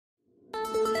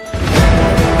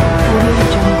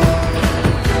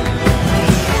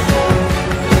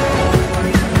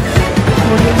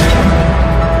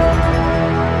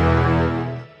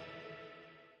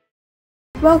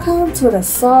Welcome to the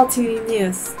Saw TV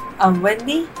News. I'm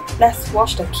Wendy. Let's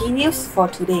watch the key news for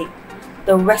today.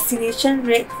 The vaccination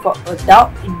rate for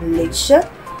adults in Malaysia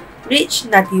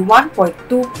reached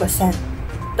 91.2%.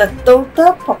 The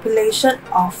total population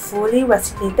of fully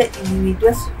vaccinated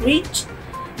individuals reached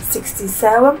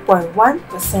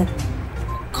 67.1%.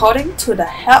 According to the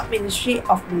Health Ministry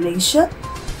of Malaysia,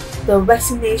 the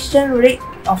vaccination rate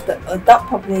of the adult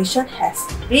population has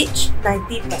reached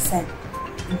 90%.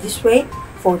 In this way,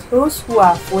 for those who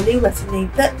are fully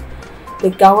vaccinated, the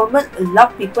government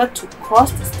allowed people to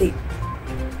cross the state.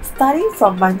 Starting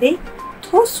from Monday,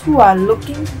 those who are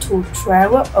looking to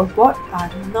travel abroad are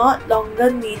no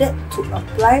longer needed to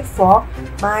apply for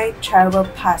My Travel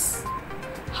Pass.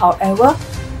 However,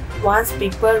 once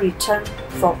people return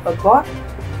from abroad,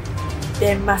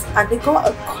 they must undergo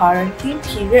a quarantine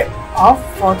period of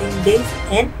 14 days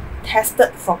and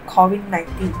tested for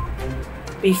COVID-19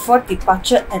 before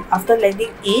departure and after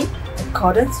landing in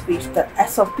accordance with the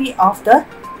SOP of the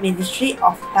Ministry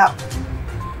of Health.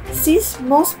 Since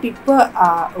most people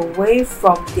are away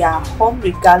from their home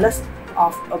regardless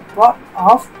of abroad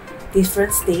of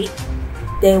different state,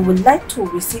 they would like to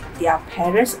visit their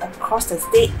parents across the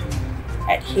state.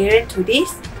 Adhering to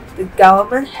this, the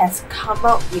government has come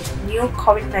out with new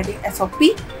COVID-19 SOP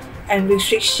and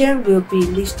restrictions will be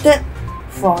lifted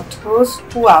for those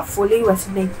who are fully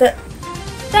vaccinated.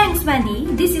 Thanks, Wendy.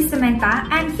 This is Samantha.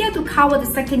 I'm here to cover the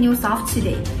second news of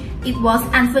today. It was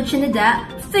unfortunate that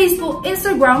Facebook,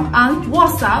 Instagram, and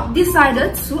WhatsApp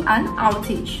decided to an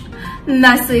outage.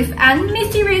 Massive and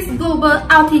mysterious global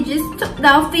outages took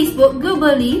down Facebook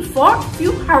globally for a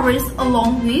few hours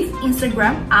along with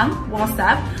Instagram and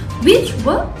WhatsApp, which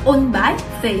were owned by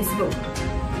Facebook.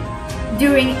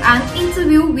 During an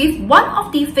interview with one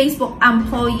of the Facebook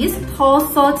employees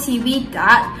told Saw TV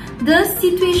that the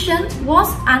situation was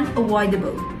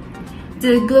unavoidable.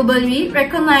 The globally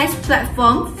recognized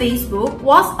platform Facebook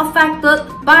was affected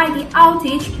by the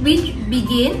outage, which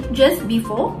began just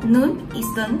before noon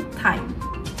Eastern Time.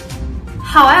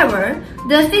 However,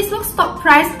 the Facebook stock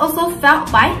price also fell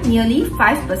by nearly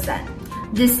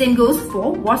 5%. The same goes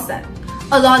for WhatsApp.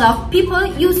 A lot of people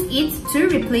use it to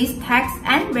replace text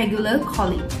and regular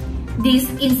calling. This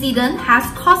incident has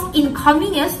caused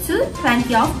inconvenience to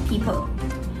plenty of people.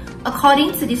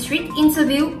 According to the strict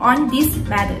interview on this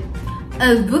matter,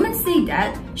 a woman said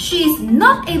that she is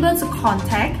not able to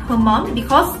contact her mom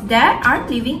because they are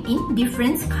living in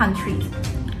different countries.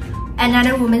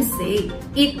 Another woman said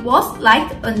it was like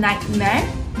a nightmare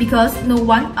because no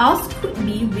one else could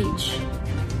be reached.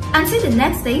 Until the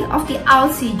next day of the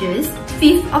outages,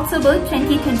 5th October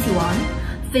 2021,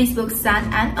 Facebook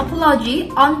sent an apology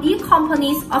on the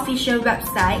company's official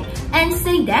website and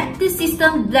said that the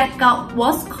system blackout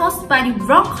was caused by the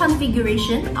wrong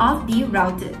configuration of the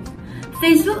router.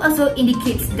 Facebook also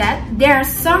indicates that they are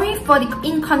sorry for the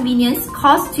inconvenience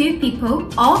caused to people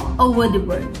all over the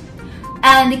world,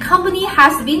 and the company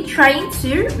has been trying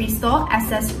to restore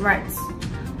access rights.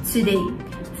 Today,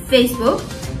 Facebook,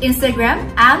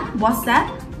 Instagram, and WhatsApp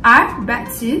are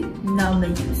back to normal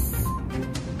use.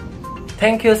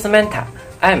 Thank you, Samantha.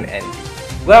 I'm Andy.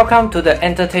 Welcome to the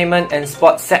entertainment and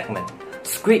sports segment.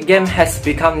 Squid Game has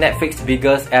become Netflix's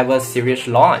biggest ever series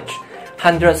launch.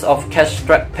 Hundreds of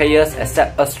cash-strapped players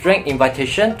accept a strange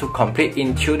invitation to compete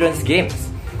in children's games.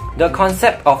 The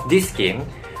concept of this game,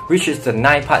 which is the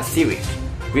 9-part series,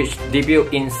 which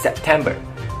debuted in September,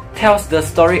 tells the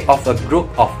story of a group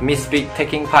of misfits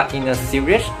taking part in a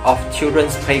series of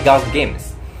children's playground games.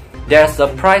 There's a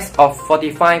prize of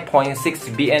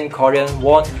 45.6 billion Korean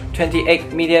won,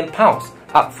 28 million pounds,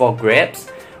 up for grabs,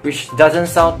 which doesn't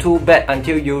sound too bad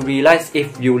until you realize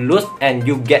if you lose and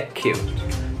you get killed.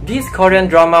 This Korean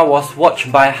drama was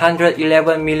watched by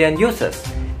 111 million users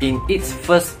in its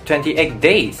first 28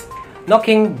 days,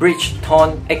 knocking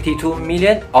Bridgerton 82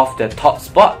 million off the top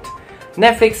spot.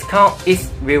 Netflix counts its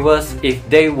viewers if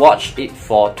they watch it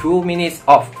for 2 minutes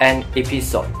of an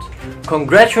episode.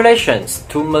 Congratulations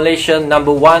to Malaysian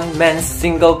 #1 men's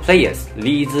single players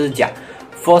Lee Zhijia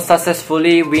for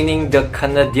successfully winning the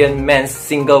Canadian men's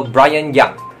single Brian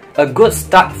Young. A good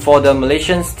start for the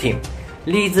Malaysian team.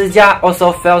 Lee Zhijia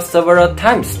also fell several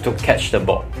times to catch the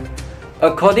ball.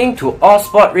 According to All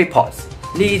Sport reports,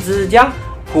 Lee Zhijia,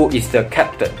 who is the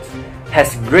captain,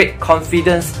 has great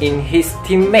confidence in his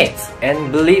teammates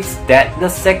and believes that the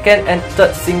second and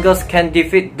third singles can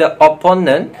defeat the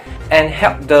opponent and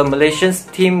help the Malaysian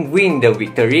team win the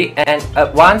victory and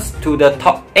advance to the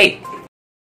top 8.